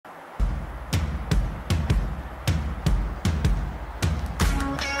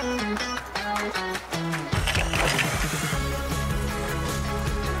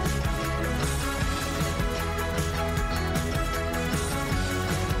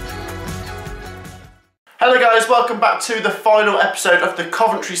Hello guys, welcome back to the final episode of the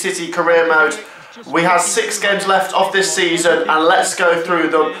Coventry City Career Mode. We have 6 games left of this season and let's go through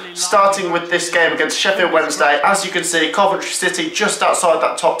them, starting with this game against Sheffield Wednesday. As you can see, Coventry City just outside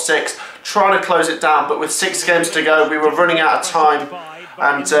that top 6, trying to close it down, but with 6 games to go we were running out of time.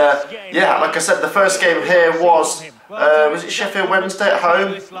 And yeah, like I said, the first game here was it Sheffield Wednesday at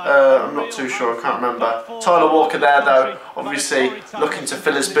home? I'm not too sure, I can't remember. Tyler Walker there though, obviously looking to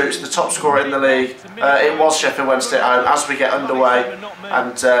fill his boots, the top scorer in the league. It was Sheffield Wednesday at home as we get underway,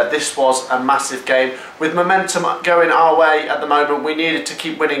 and this was a massive game. With momentum going our way at the moment, we needed to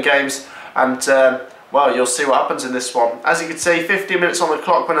keep winning games, and well, you'll see what happens in this one. As you can see, 15 minutes on the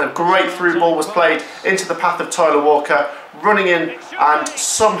clock when a great through ball was played into the path of Tyler Walker, running in and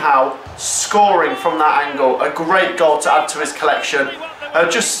somehow scoring from that angle. A great goal to add to his collection.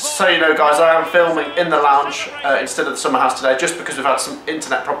 Just so you know guys, I am filming in the lounge instead of the summer house today, just because we've had some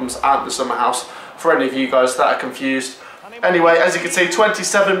internet problems at the summer house, for any of you guys that are confused. Anyway, as you can see,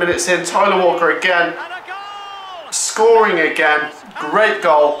 27 minutes in, Tyler Walker again, scoring again. Great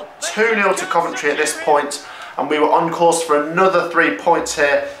goal, 2-0 to Coventry at this point, and we were on course for another 3 points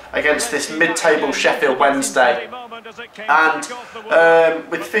here against this mid-table Sheffield Wednesday. And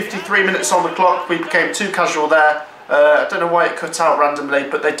with 53 minutes on the clock, we became too casual there. I don't know why it cut out randomly,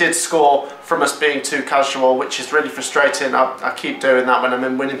 but they did score from us being too casual, which is really frustrating. I keep doing that when I'm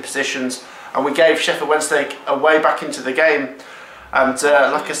in winning positions. And we gave Sheffield Wednesday a way back into the game. And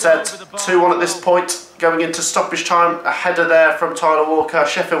like I said, 2-1 at this point, going into stoppage time. A header there from Tyler Walker.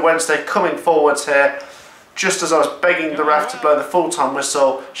 Sheffield Wednesday coming forwards here. Just as I was begging the ref to blow the full-time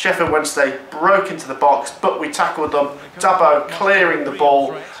whistle, Sheffield Wednesday broke into the box, but we tackled them. Dabo clearing the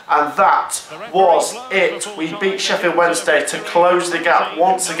ball, and that was it. We beat Sheffield Wednesday to close the gap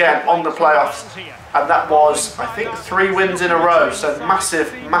once again on the playoffs, and that was, I think, 3 wins in a row. So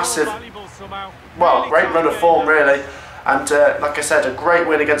massive, well, great run of form really. And like I said, a great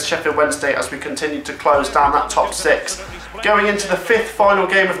win against Sheffield Wednesday as we continue to close down that top 6. Going into the 5th final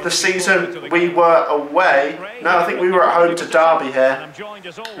game of the season, we were away. No, I think we were at home to Derby here.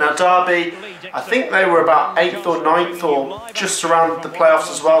 Now Derby, I think they were about 8th or 9th or just around the playoffs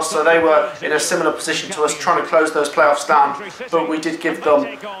as well, so they were in a similar position to us, trying to close those playoffs down, but we did give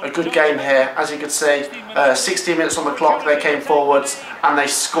them a good game here. As you can see, 16 minutes on the clock, they came forwards and they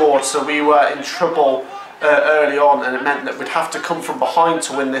scored, so we were in trouble early on, and it meant that we'd have to come from behind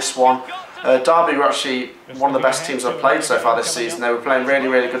to win this one. Derby were actually one of the best teams I've played so far this season. They were playing really,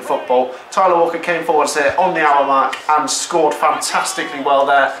 really good football. Tyler Walker came forwards here on the hour mark and scored fantastically well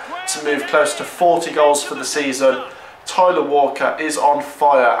there to move close to 40 goals for the season. Tyler Walker is on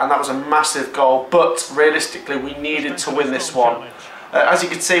fire, and that was a massive goal, but realistically we needed to win this one. As you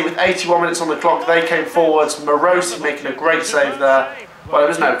can see, with 81 minutes on the clock, they came forwards. Morosi making a great save there. Well, it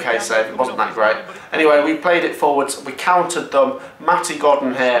was an okay save, it wasn't that great. Anyway, we played it forwards, we countered them. Matty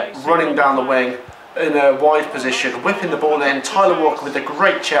Godden here, running down the wing in a wide position, whipping the ball in. Tyler Walker with a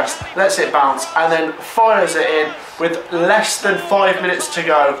great chest, lets it bounce, and then fires it in. With less than 5 minutes to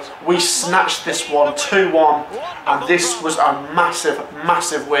go, we snatched this one 2-1, and this was a massive,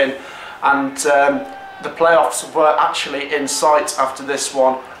 massive win. And the playoffs were actually in sight after this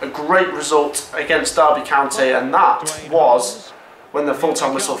one. A great result against Derby County, and that was when the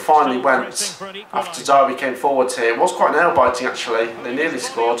full-time whistle finally went after Derby came forwards here. It was quite nail-biting actually, they nearly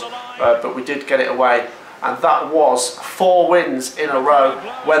scored, but we did get it away. And that was 4 wins in a row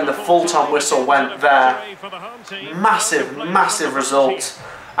when the full-time whistle went there. Massive, massive result.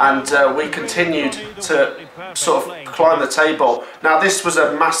 And we continued to sort of climb the table. Now this was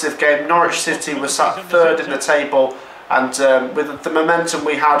a massive game. Norwich City was sat 3rd in the table, and with the momentum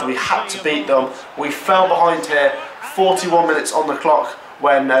we had to beat them. We fell behind here. 41 minutes on the clock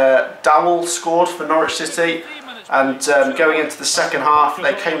when Dowell scored for Norwich City, and going into the second half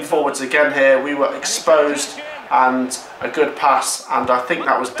they came forwards again here. We were exposed, and a good pass, and I think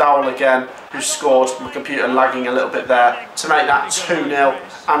that was Dowell again who scored. My computer lagging a little bit there to make that 2-0,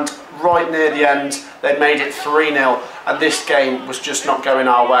 and right near the end they made it 3-0, and this game was just not going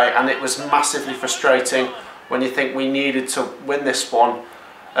our way, and it was massively frustrating when you think we needed to win this one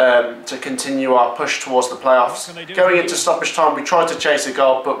to continue our push towards the playoffs. Going into stoppage time, we tried to chase a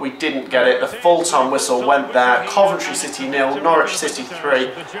goal, but we didn't get it. The full-time whistle went there. Coventry City 0, Norwich City 3,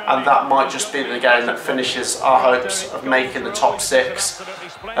 and that might just be the game that finishes our hopes of making the top 6.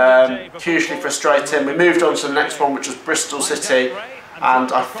 Hugely frustrating. We moved on to the next one, which was Bristol City,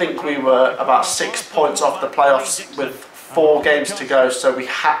 and I think we were about 6 points off the playoffs with 4 games to go, so we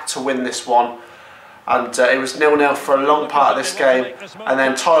had to win this one. and it was 0-0 for a long part of this game, and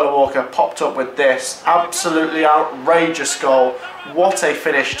then Tyler Walker popped up with this absolutely outrageous goal. What a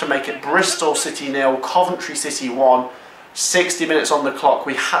finish to make it Bristol City 0, Coventry City 1. 60 minutes on the clock.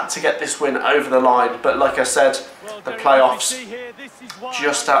 We had to get this win over the line, but like I said, the playoffs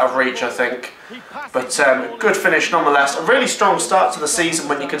just out of reach, I think. But good finish nonetheless. A really strong start to the season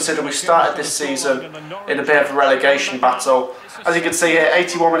when you consider we started this season in a bit of a relegation battle. As you can see here,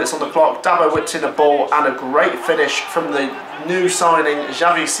 81 minutes on the clock, Dabo whipped in a ball and a great finish from the new signing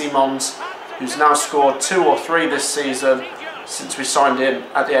Xavi Simons, who's now scored 2 or 3 this season since we signed him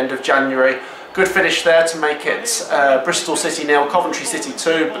at the end of January. Good finish there to make it Bristol City 0, Coventry City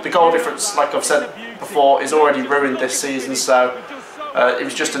 2, but the goal difference, like I've said before, is already ruined this season, so it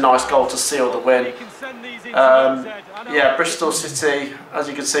was just a nice goal to seal the win. Yeah, Bristol City, as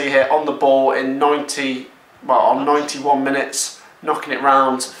you can see here, on the ball in 91 minutes, knocking it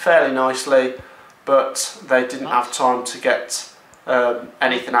round fairly nicely, but they didn't have time to get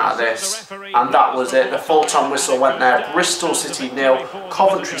anything out of this, and that was it. The full-time whistle went there. Bristol City 0,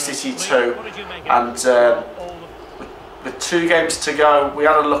 Coventry City 2, and with 2 games to go, we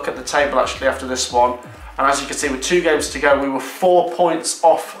had a look at the table actually after this one, and as you can see, with 2 games to go, we were 4 points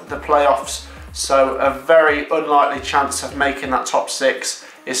off the playoffs, so a very unlikely chance of making that top 6.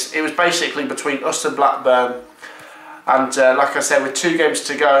 It was basically between us and Blackburn, and like I said, with 2 games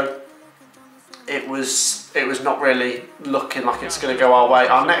to go, it was not really looking like it's going to go our way.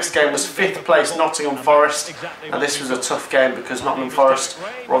 Our next game was 5th place Nottingham Forest, and this was a tough game because Nottingham Forest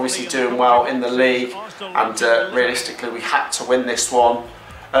were obviously doing well in the league, and realistically we had to win this one.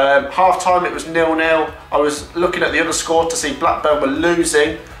 Half time it was 0-0. I was looking at the other score to see Blackburn were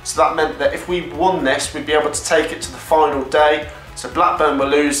losing, so that meant that if we won this we'd be able to take it to the final day. So Blackburn were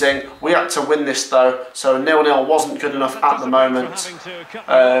losing, we had to win this though, so 0-0 wasn't good enough at the moment.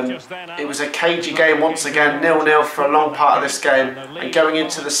 It was a cagey game once again, 0-0 for a long part of this game, and going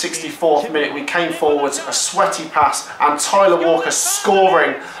into the 64th minute we came forwards, a sweaty pass, and Tyler Walker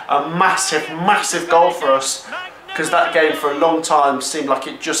scoring a massive goal for us, because that game for a long time seemed like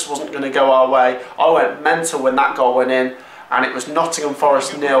it just wasn't going to go our way. I went mental when that goal went in, and it was Nottingham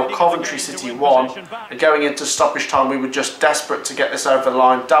Forest 0, Coventry City 1, and going into stoppage time we were just desperate to get this over the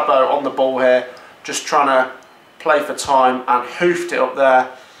line. Dabo on the ball here, just trying to play for time, and hoofed it up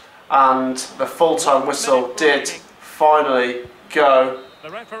there, and the full-time whistle did finally go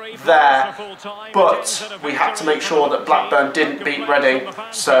there, but we had to make sure that Blackburn didn't beat Reading,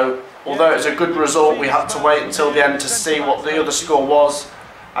 so although it was a good result, we had to wait until the end to see what the other score was,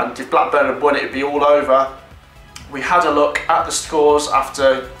 and if Blackburn had won it would be all over. We had a look at the scores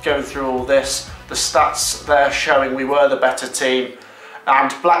after going through all this. The stats there showing we were the better team,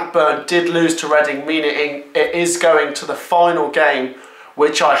 and Blackburn did lose to Reading, meaning it is going to the final game,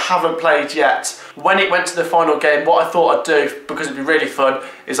 which I haven't played yet. When it went to the final game, what I thought I'd do, because it'd be really fun,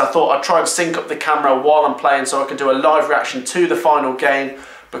 is I thought I'd try and sync up the camera while I'm playing so I can do a live reaction to the final game,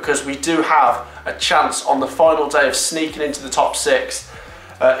 because we do have a chance on the final day of sneaking into the top 6.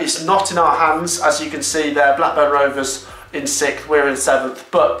 It's not in our hands, as you can see there. Blackburn Rovers in 6th, we're in 7th,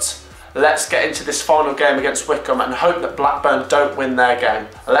 but let's get into this final game against Wycombe and hope that Blackburn don't win their game.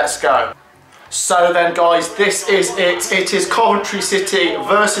 Let's go. So then guys, this is it. It is Coventry City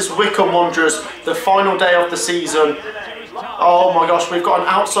versus Wycombe Wanderers, the final day of the season. Oh my gosh, we've got an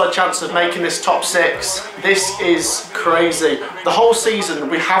outside chance of making this top 6. This is crazy. The whole season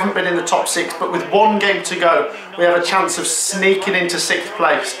we haven't been in the top 6, but with 1 game to go, we have a chance of sneaking into 6th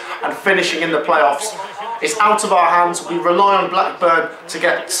place and finishing in the playoffs. It's out of our hands. We rely on Blackburn to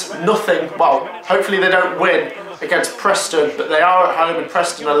get nothing. Well, hopefully they don't win against Preston, but they are at home and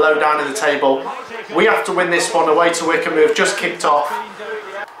Preston are low down in the table. We have to win this one away to Wycombe, who have just kicked off.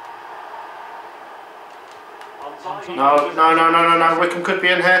 No, Wycombe could be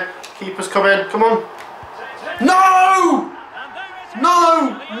in here. Keeper's come in, come on. No!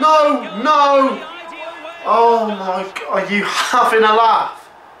 No! Oh my God, are you having a laugh?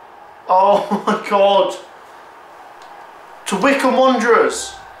 Oh my God. To Wycombe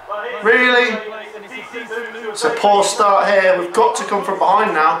Wanderers? Really? It's a poor start here, we've got to come from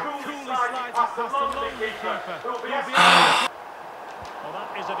behind now.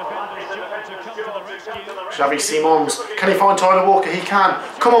 Xavi Simons, can he find Tyler Walker? He can.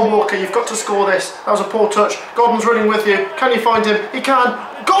 Come on Walker, you've got to score this. That was a poor touch. Gordon's running with you. Can you find him? He can.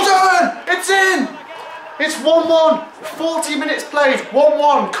 Gordon! It's in! It's 1-1. 40 minutes played.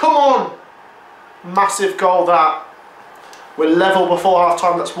 1-1. Come on. Massive goal that. We're level before half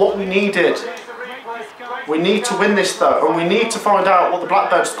time. That's what we needed. We need to win this though, and we need to find out what the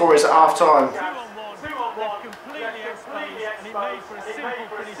Blackburn score is at half time.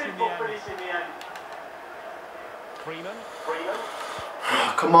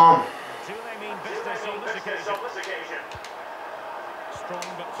 Come on. Do they mean business on this occasion? Strong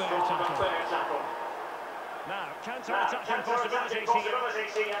but fair tackle. Now, counter-attacking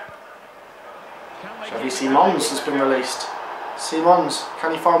possibilities here. Chevy Simons has been released. Simons,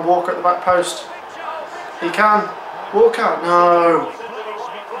 can he find Walker at the back post? He can. Walker, no.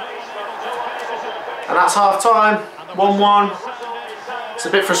 And that's half time. 1-1. It's a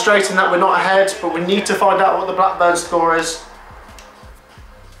bit frustrating that we're not ahead, but we need to find out what the Blackburn score is.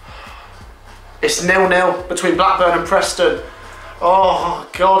 It's 0-0 between Blackburn and Preston. Oh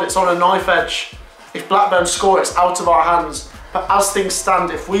God, it's on a knife edge. If Blackburn score, it's out of our hands. But as things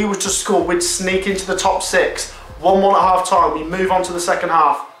stand, if we were to score, we'd sneak into the top 6. 1-1 at half time, we move on to the second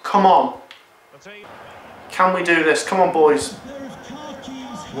half. Come on. Can we do this? Come on, boys.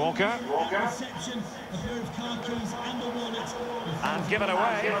 Walker. And given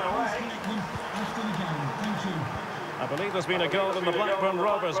away. I believe there's been a goal in the Blackburn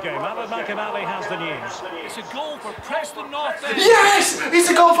Rovers game. Alan McInally has the news. It's a goal for Preston North End. Yes! It's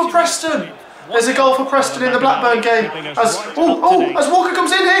a goal for Preston! There's a goal for Preston in the Blackburn game. As Walker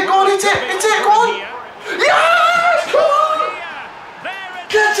comes in here, go on, hit it, go on! Yes! Come on!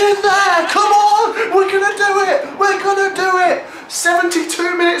 Get in there! Come on! We're gonna do it! We're gonna do it!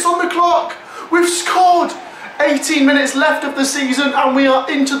 72 minutes on the clock. We've scored. 18 minutes left of the season and we are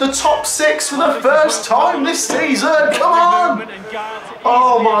into the top 6 for the first time this season. Come on!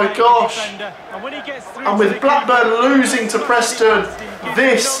 Oh my gosh. And with Blackburn losing to Preston,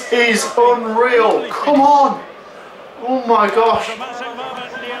 this is unreal. Come on! Oh my gosh.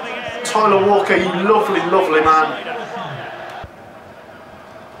 Tyler Walker, you lovely, lovely man.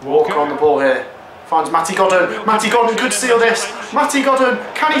 Walker on the ball here. Finds Matty Godden. Matty Godden could seal this. Matty Godden,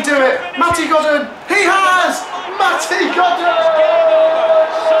 can he do it? Matty Godden, he has! Matty Godden!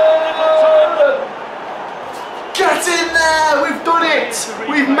 Get in there! We've done it!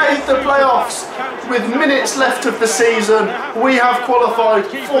 We've made the playoffs. With minutes left of the season, we have qualified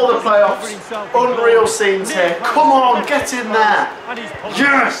for the playoffs. Unreal scenes here. Come on, get in there.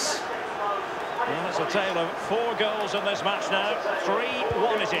 Yes! Well, it's a tale of 4 goals in this match now.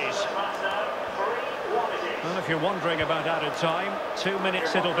 3-1 it is. Well, if you're wondering about added time, 2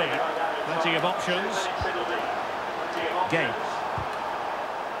 minutes it'll be. Plenty of options. Game.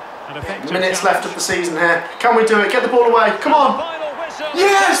 Minutes left of the season here. Can we do it? Get the ball away. Come on.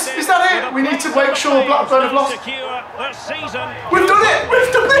 Yes! Is that it? We need to make sure Blackburn have lost. We've done it!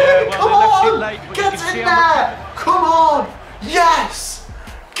 We've done it! Come on! Get in there! Come on! Yes!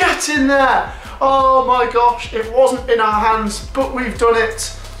 Get in there! Oh my gosh, it wasn't in our hands, but we've done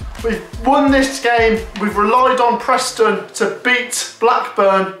it. We've won this game. We've relied on Preston to beat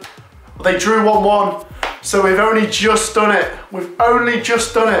Blackburn. They drew 1-1, so we've only just done it. We've only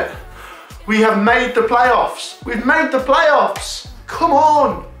just done it. We have made the playoffs. We've made the playoffs. Come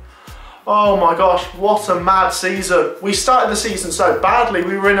on. Oh my gosh, what a mad season. We started the season so badly.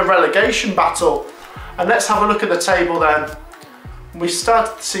 We were in a relegation battle. And let's have a look at the table then. We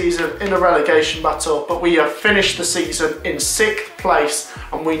started the season in a relegation battle, but we have finished the season in 6th place,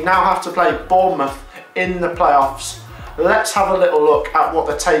 and we now have to play Bournemouth in the playoffs. Let's have a little look at what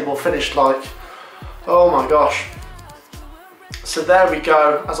the table finished like. Oh my gosh. So there we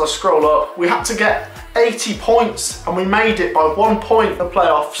go. As I scroll up, we had to get 80 points, and we made it by 1 point in the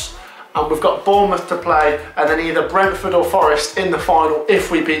playoffs. And we've got Bournemouth to play, and then either Brentford or Forest in the final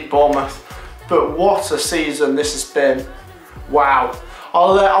if we beat Bournemouth. But what a season this has been. Wow.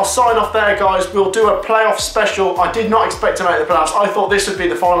 I'll sign off there, guys. We'll do a playoff special. I did not expect to make the playoffs. I thought this would be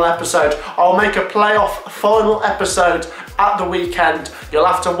the final episode. I'll make a playoff final episode at the weekend. You'll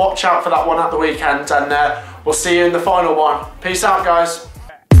have to watch out for that one at the weekend, and we'll see you in the final one. Peace out, guys.